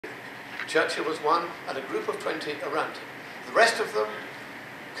Churchill was one, and a group of 20 around him. The rest of them,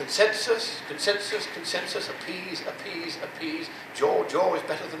 consensus, consensus, consensus, appease, appease, appease, jaw, jaw is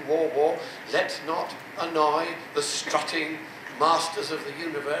better than war, war. Let's not annoy the strutting masters of the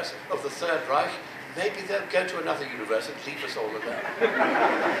universe, of the Third Reich. Maybe they'll go to another universe and leave us all alone.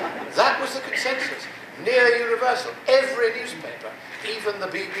 That was the consensus, near universal. Every newspaper, even the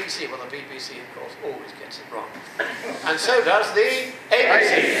BBC, well, the BBC, of course, always gets it wrong. And so does the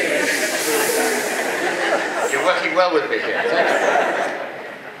ABC. You're working well with me here.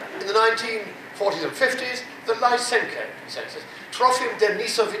 In the 1940s and 50s, the Lysenko consensus, Trofim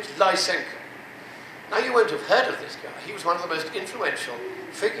Denisovich Lysenko. Now, you won't have heard of this guy. He was one of the most influential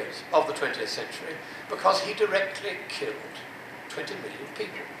figures of the 20th century because he directly killed 20 million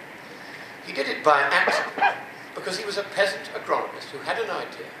people. He did it by accident because he was a peasant agronomist who had an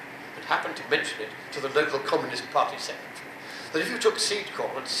idea and happened to mention it to the local Communist Party secretary, that if you took seed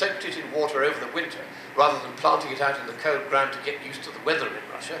corn and soaked it in water over the winter, rather than planting it out in the cold ground to get used to the weather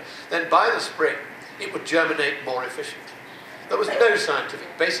in Russia, then by the spring it would germinate more efficiently. There was no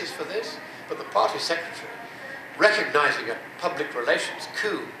scientific basis for this, but the party secretary, recognizing a public relations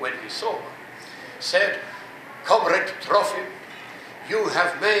coup when he saw one, said, "Comrade Trofim, you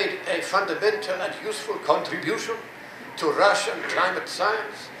have made a fundamental and useful contribution to Russian climate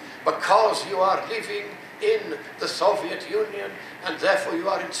science because you are living in the Soviet Union and therefore you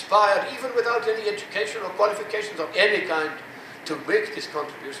are inspired, even without any education or qualifications of any kind, to make this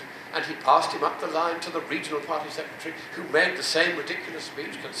contribution." And he passed him up the line to the regional party secretary, who made the same ridiculous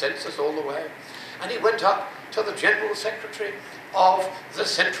speech, consensus all the way. And he went up to the general secretary of the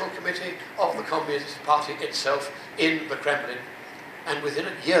Central Committee of the Communist Party itself in the Kremlin. And within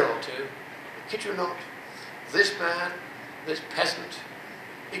a year or two, I kid you not, this man, this peasant,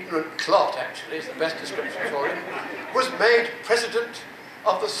 ignorant clot actually is the best description for him, was made president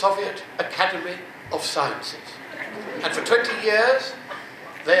of the Soviet Academy of Sciences. And for 20 years,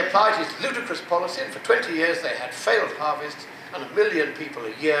 they applied his ludicrous policy, and for 20 years they had failed harvests, and 1 million people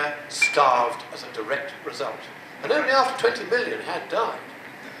a year starved as a direct result. And only after 20 million had died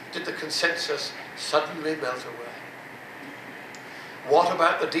did the consensus suddenly melt away. What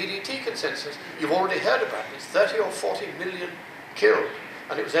about the DDT consensus? You've already heard about this, 30 or 40 million killed.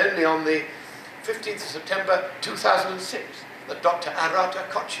 And it was only on the 15th of September 2006 that Dr. Arata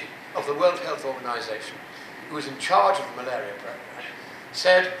Kochi of the World Health Organization, who was in charge of the malaria program,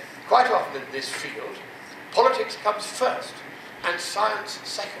 said, quite often in this field, politics comes first and science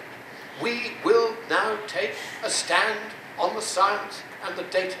second. We will now take a stand on the science and the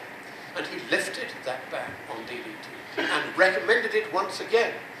data. And he lifted that ban on DDT and recommended it once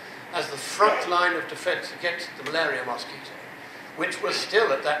again as the front line of defense against the malaria mosquito, which was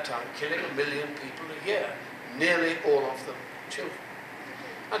still at that time killing 1 million people a year, nearly all of them children.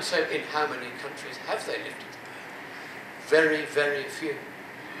 And so in how many countries have they lifted the ban? Very, very few.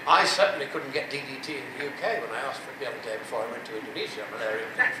 I certainly couldn't get DDT in the UK when I asked for it the other day before I went to Indonesia, a malaria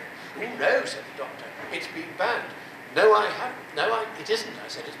country. Oh no, said the doctor, it's been banned. No, I haven't. No, it isn't. I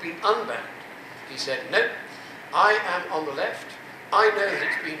said, it's been unbanned. He said, no, I am on the left. I know that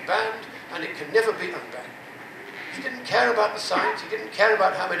it's been banned and it can never be unbanned. He didn't care about the science. He didn't care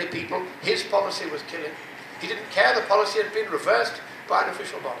about how many people his policy was killing. He didn't care the policy had been reversed by an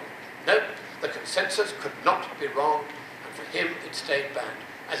official body. No, the consensus could not be wrong, and for him it stayed banned,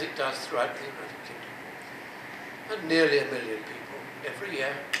 as it does throughout the United Kingdom. And nearly 1 million people every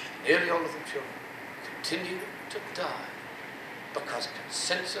year, nearly all of them children, continue to die because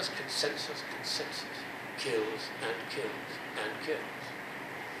consensus, consensus, consensus kills and kills and kills.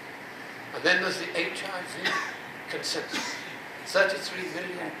 And then there's the HIV consensus. 33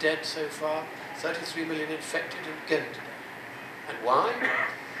 million dead so far, 33 million infected and going to die. And why?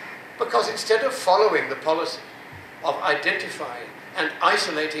 Because instead of following the policy of identifying and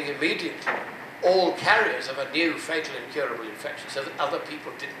isolating immediately all carriers of a new fatal incurable infection so that other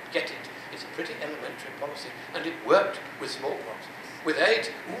people didn't get it, it's a pretty elementary policy, and it worked with smallpox. With AIDS,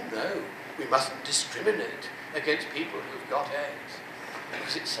 oh no, we mustn't discriminate against people who've got AIDS,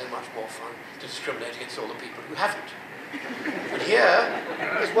 because it's so much more fun to discriminate against all the people who haven't. And here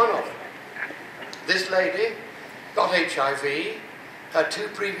is one of them. This lady got HIV, her 2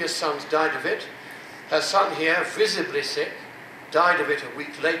 previous sons died of it, her son here, visibly sick, died of it a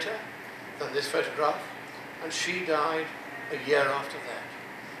week later than this photograph, and she died a year after that.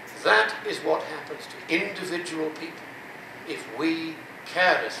 That is what happens to individual people if we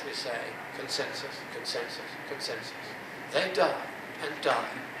carelessly say consensus, consensus, consensus. They die and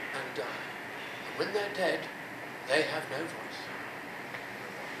die and die. And when they're dead, they have no voice.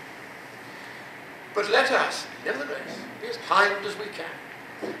 But let us, nevertheless, be as kind as we can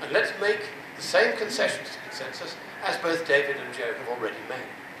And let's make the same concessions to consensus as both David and Joe have already made.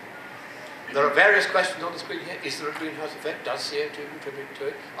 There are various questions on the screen here. Is there a greenhouse effect? Does CO2 contribute to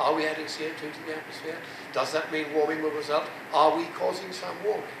it? Are we adding CO2 to the atmosphere? Does that mean warming will result? Are we causing some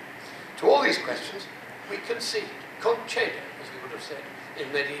warming? To all these questions, we concede, concedo, as we would have said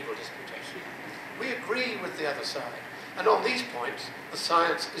in medieval disputation. We agree with the other side. And on these points, the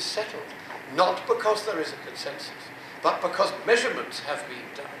science is settled, not because there is a consensus, but because measurements have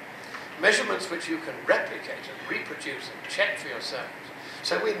been done. Measurements which you can replicate and reproduce and check for yourselves.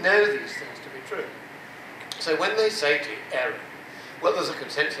 So we know these things to be true. So when they say to error, well, there's a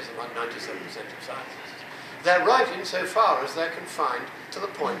consensus among 97% of scientists, they're right insofar as they're confined to the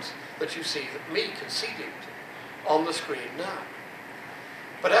points that you see that me conceding to on the screen now.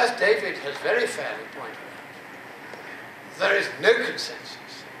 But as David has very fairly pointed out, there is no consensus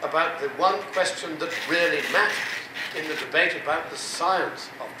about the one question that really matters in the debate about the science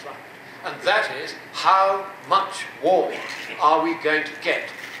of climate. And that is, how much warming are we going to get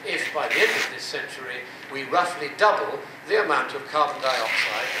if by the end of this century we roughly double the amount of carbon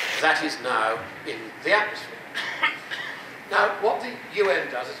dioxide that is now in the atmosphere? Now, what the UN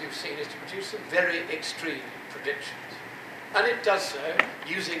does, as you've seen, is to produce some very extreme predictions. And it does so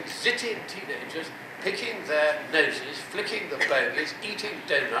using zitting teenagers picking their noses, flicking the bogies, eating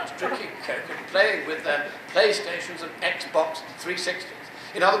donuts, drinking Coke, and playing with their PlayStations and Xbox 360s.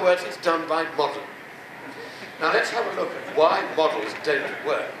 In other words, it's done by modelling. Now let's have a look at why models don't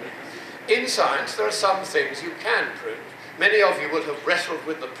work. In science, there are some things you can prove. Many of you will have wrestled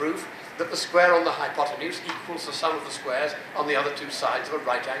with the proof that the square on the hypotenuse equals the sum of the squares on the other two sides of a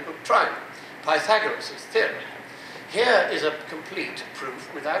right-angled triangle. Pythagoras' theorem. Here is a complete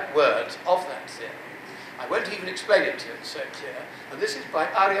proof without words of that theorem. I won't even explain it to you, it's so clear. And this is by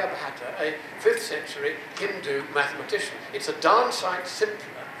Aryabhata, a 5th century Hindu mathematician. It's a darn sight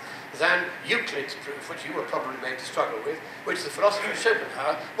simpler than Euclid's proof, which you were probably made to struggle with, which the philosopher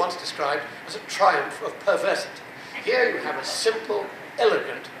Schopenhauer once described as a triumph of perversity. Here you have a simple,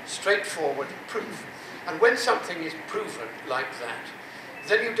 elegant, straightforward proof. And when something is proven like that,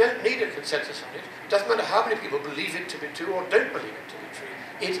 then you don't need a consensus on it. It doesn't matter how many people believe it to be true or don't believe it to be true.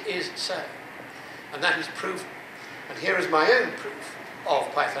 It is so. And that is proven. And here is my own proof of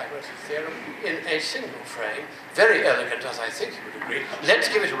Pythagoras' theorem in a single frame. Very elegant, as I think you would agree. Let's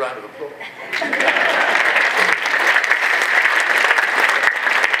give it a round of applause.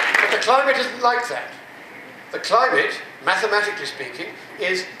 But the climate isn't like that. The climate, mathematically speaking,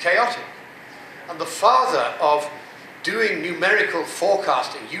 is chaotic. And the father of doing numerical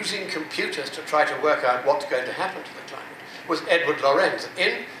forecasting, using computers to try to work out what's going to happen to the climate, was Edward Lorenz.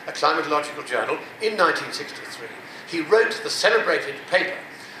 In a climatological journal in 1963, he wrote the celebrated paper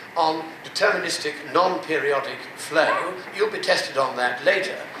on deterministic non-periodic flow. You'll be tested on that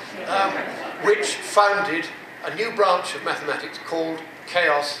later, which founded a new branch of mathematics called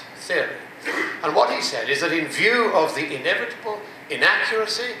chaos theory. And what he said is that in view of the inevitable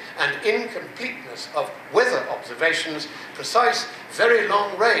inaccuracy and incompleteness of weather observations, precise, very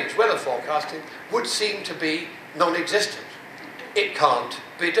long-range weather forecasting would seem to be non-existent. It can't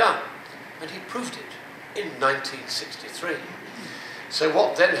be done. And he proved it in 1963. So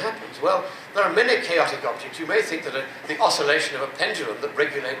what then happens? Well, there are many chaotic objects. You may think that the oscillation of a pendulum that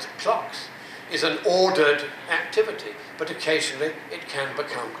regulates clocks is an ordered activity, but occasionally it can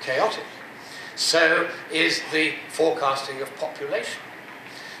become chaotic. So is the forecasting of population.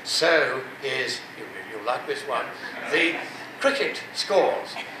 So is, you'll like this one, the cricket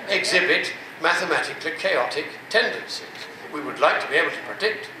scores exhibit mathematically chaotic tendencies. We would like to be able to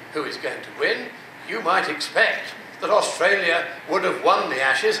predict who is going to win. You might expect that Australia would have won the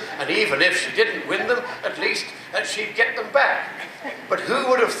Ashes, and even if she didn't win them, at least she'd get them back. But who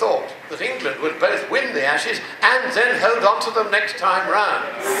would have thought that England would both win the Ashes and then hold on to them next time round?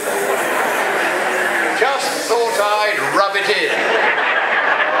 Just thought I'd rub it in.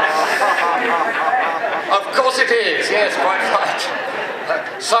 Of course it is, yes, quite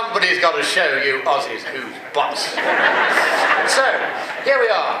right. Somebody's got to show you Aussies who's boss. So, here we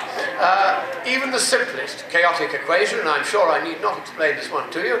are. Even the simplest chaotic equation, and I'm sure I need not explain this one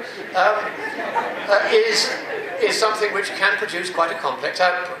to you, is something which can produce quite a complex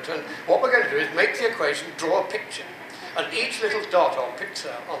output. And what we're going to do is make the equation draw a picture. And each little dot or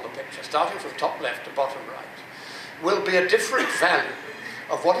pixel on the picture, starting from top left to bottom right, will be a different value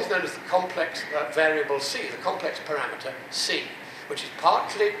of what is known as the complex variable c, the complex parameter c, which is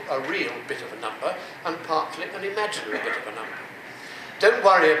partly a real bit of a number and partly an imaginary bit of a number. Don't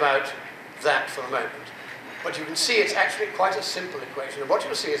worry about that for a moment. But you can see it's actually quite a simple equation. And what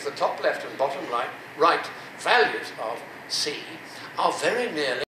you'll see is the top left and bottom right values of c are very nearly